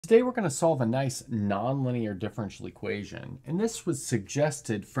Today we're going to solve a nice nonlinear differential equation, and this was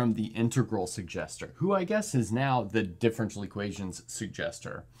suggested from the integral suggester, who I guess is now the differential equations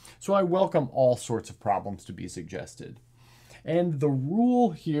suggester. So I welcome all sorts of problems to be suggested. And the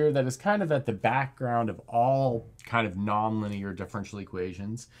rule here that is kind of at the background of all kind of nonlinear differential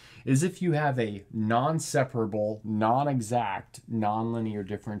equations is if you have a non-separable, non-exact nonlinear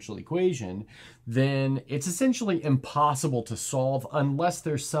differential equation, then it's essentially impossible to solve unless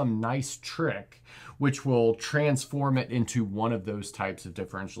there's some nice trick which will transform it into one of those types of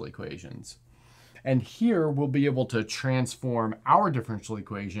differential equations. And here we'll be able to transform our differential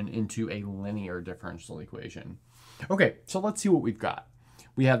equation into a linear differential equation. Okay, so let's see what we've got.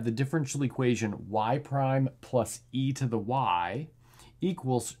 We have the differential equation y prime plus e to the y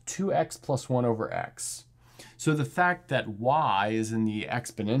equals 2x plus 1 over x. So the fact that y is in the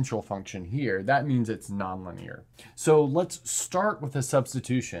exponential function here, that means it's nonlinear. So let's start with a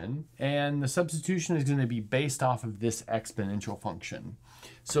substitution, and the substitution is going to be based off of this exponential function.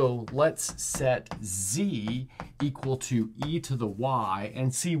 So let's set z equal to e to the y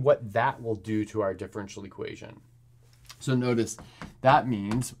and see what that will do to our differential equation. So notice that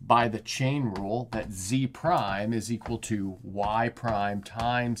means by the chain rule that z prime is equal to y prime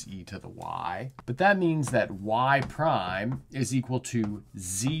times e to the y. But that means that y prime is equal to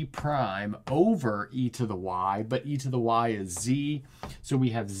z prime over e to the y, but e to the y is z, so we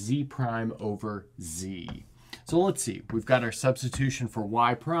have z prime over z. So let's see, we've got our substitution for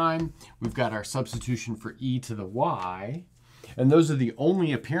y prime, we've got our substitution for e to the y, and those are the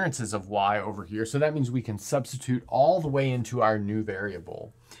only appearances of y over here, so that means we can substitute all the way into our new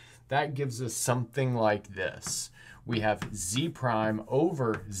variable. That gives us something like this. We have z prime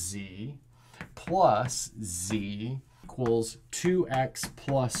over z plus z equals 2x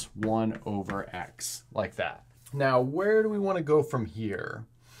plus 1 over x, like that. Now, where do we want to go from here?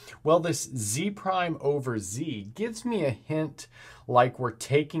 Well, this z prime over z gives me a hint like we're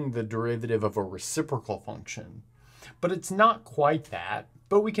taking the derivative of a reciprocal function. But it's not quite that,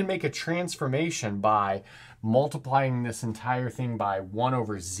 but we can make a transformation by multiplying this entire thing by 1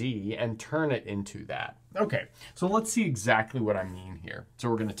 over z and turn it into that. Okay, so let's see exactly what I mean here. So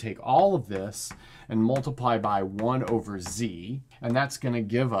we're going to take all of this and multiply by 1 over z, and that's going to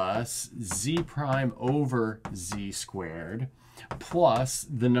give us z prime over z squared plus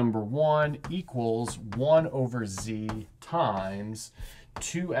the number 1 equals 1 over z times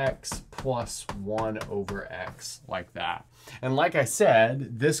 2x plus 1 over x, like that. And like I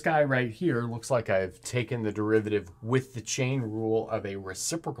said, this guy right here looks like I've taken the derivative with the chain rule of a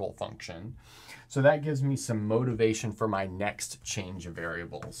reciprocal function. So that gives me some motivation for my next change of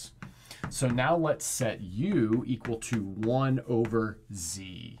variables. So now let's set u equal to 1 over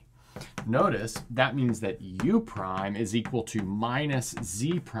z. Notice that means that u prime is equal to minus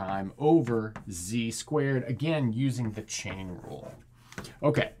z prime over z squared, again using the chain rule.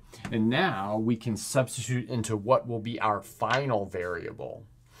 Okay, and now we can substitute into what will be our final variable.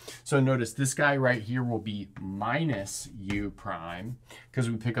 So notice this guy right here will be minus u prime because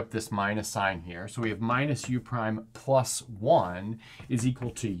we pick up this minus sign here. So we have minus u prime plus 1 is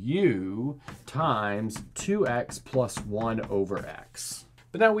equal to u times 2x plus 1 over x.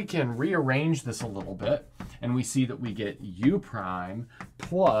 But now we can rearrange this a little bit, and we see that we get u prime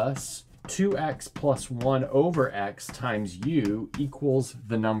plus 2x plus 1 over x times u equals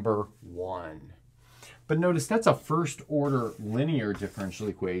the number 1. But notice that's a first order linear differential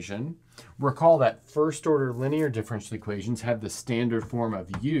equation. Recall that first order linear differential equations have the standard form of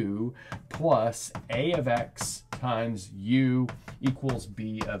u plus a of x times u equals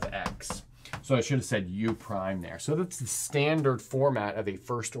b of x. So I should have said u prime there. So that's the standard format of a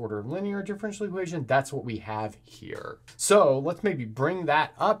first order linear differential equation. That's what we have here. So let's maybe bring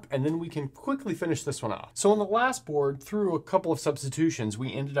that up and then we can quickly finish this one off. So on the last board, through a couple of substitutions,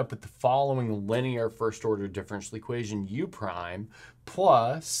 we ended up with the following linear first order differential equation, u prime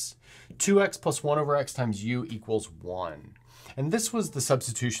plus 2x plus 1 over x times u equals 1. And this was the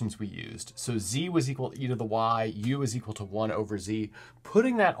substitutions we used. So z was equal to e to the y, u is equal to 1 over z.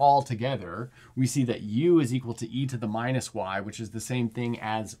 Putting that all together, we see that u is equal to e to the minus y, which is the same thing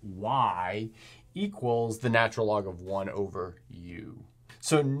as y equals the natural log of 1 over u.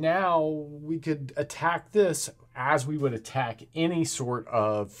 So now we could attack this as we would attack any sort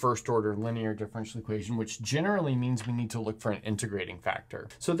of first order linear differential equation, which generally means we need to look for an integrating factor.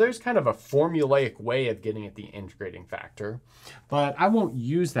 So there's kind of a formulaic way of getting at the integrating factor, but I won't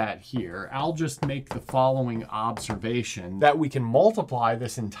use that here. I'll just make the following observation that we can multiply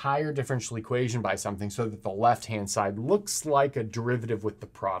this entire differential equation by something so that the left-hand side looks like a derivative with the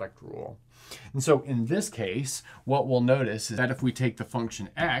product rule. And so in this case, what we'll notice is that if we take the function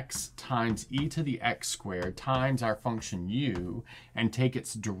x times e to the x squared times our function u and take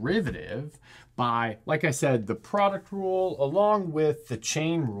its derivative by, like I said, the product rule along with the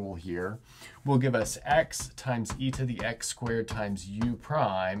chain rule here, will give us x times e to the x squared times u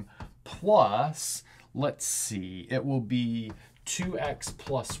prime plus, let's see, it will be 2x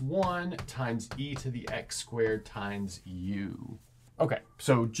plus 1 times e to the x squared times u. Okay,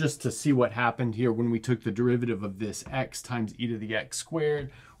 so just to see what happened here when we took the derivative of this x times e to the x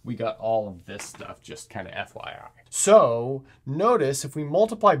squared, we got all of this stuff, just kind of FYI. So notice if we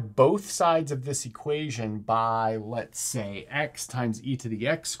multiply both sides of this equation by, let's say, x times e to the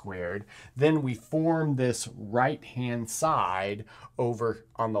x squared, then we form this right-hand side over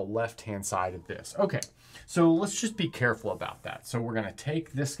on the left-hand side of this. Okay, so let's just be careful about that. So we're gonna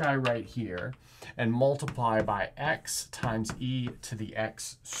take this guy right here and multiply by x times e to the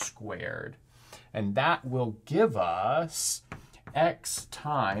x squared. And that will give us x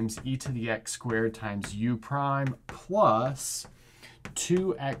times e to the x squared times u prime plus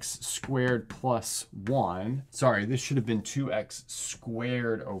 2x squared plus 1. Sorry, this should have been 2x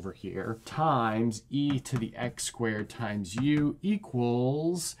squared over here times e to the x squared times u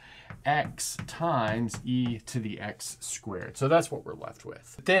equals x times e to the x squared. So that's what we're left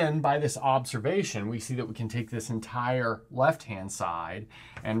with. Then by this observation, we see that we can take this entire left-hand side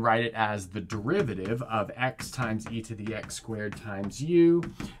and write it as the derivative of x times e to the x squared times u.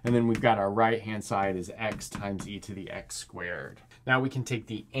 And then we've got our right-hand side as x times e to the x squared. Now we can take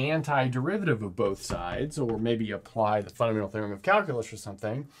the antiderivative of both sides, or maybe apply the fundamental theorem of calculus or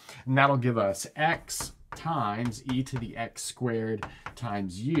something, and that'll give us x times e to the x squared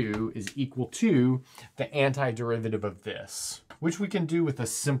times u is equal to the antiderivative of this, which we can do with a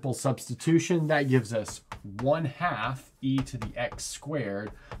simple substitution. That gives us 1/2 e to the x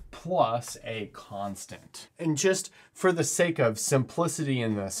squared plus a constant. And just for the sake of simplicity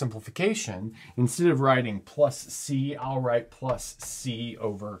in the simplification, instead of writing plus c, I'll write plus c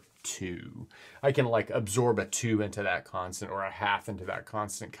over 2. I can like absorb a 2 into that constant or a 1/2 into that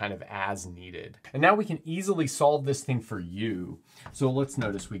constant kind of as needed. And now we can easily solve this thing for u. So let's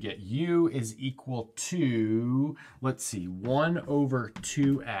notice we get u is equal to, let's see, 1 over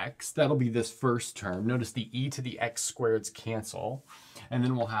 2x. That'll be this first term. Notice the e to the x squareds cancel. And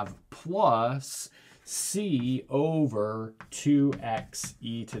then we'll have plus c over 2x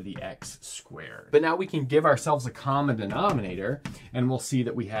e to the x squared. But now we can give ourselves a common denominator, and we'll see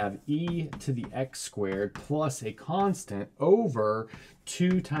that we have e to the x squared plus a constant over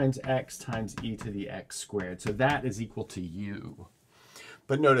 2 times x times e to the x squared. So that is equal to u.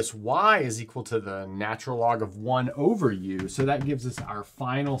 But notice y is equal to the natural log of 1 over u. So that gives us our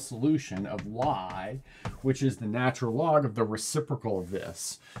final solution of y, which is the natural log of the reciprocal of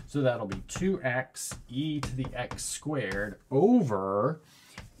this. So that'll be 2x e to the x squared over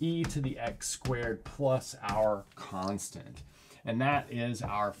e to the x squared plus our constant. And that is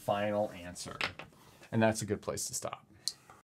our final answer. And that's a good place to stop.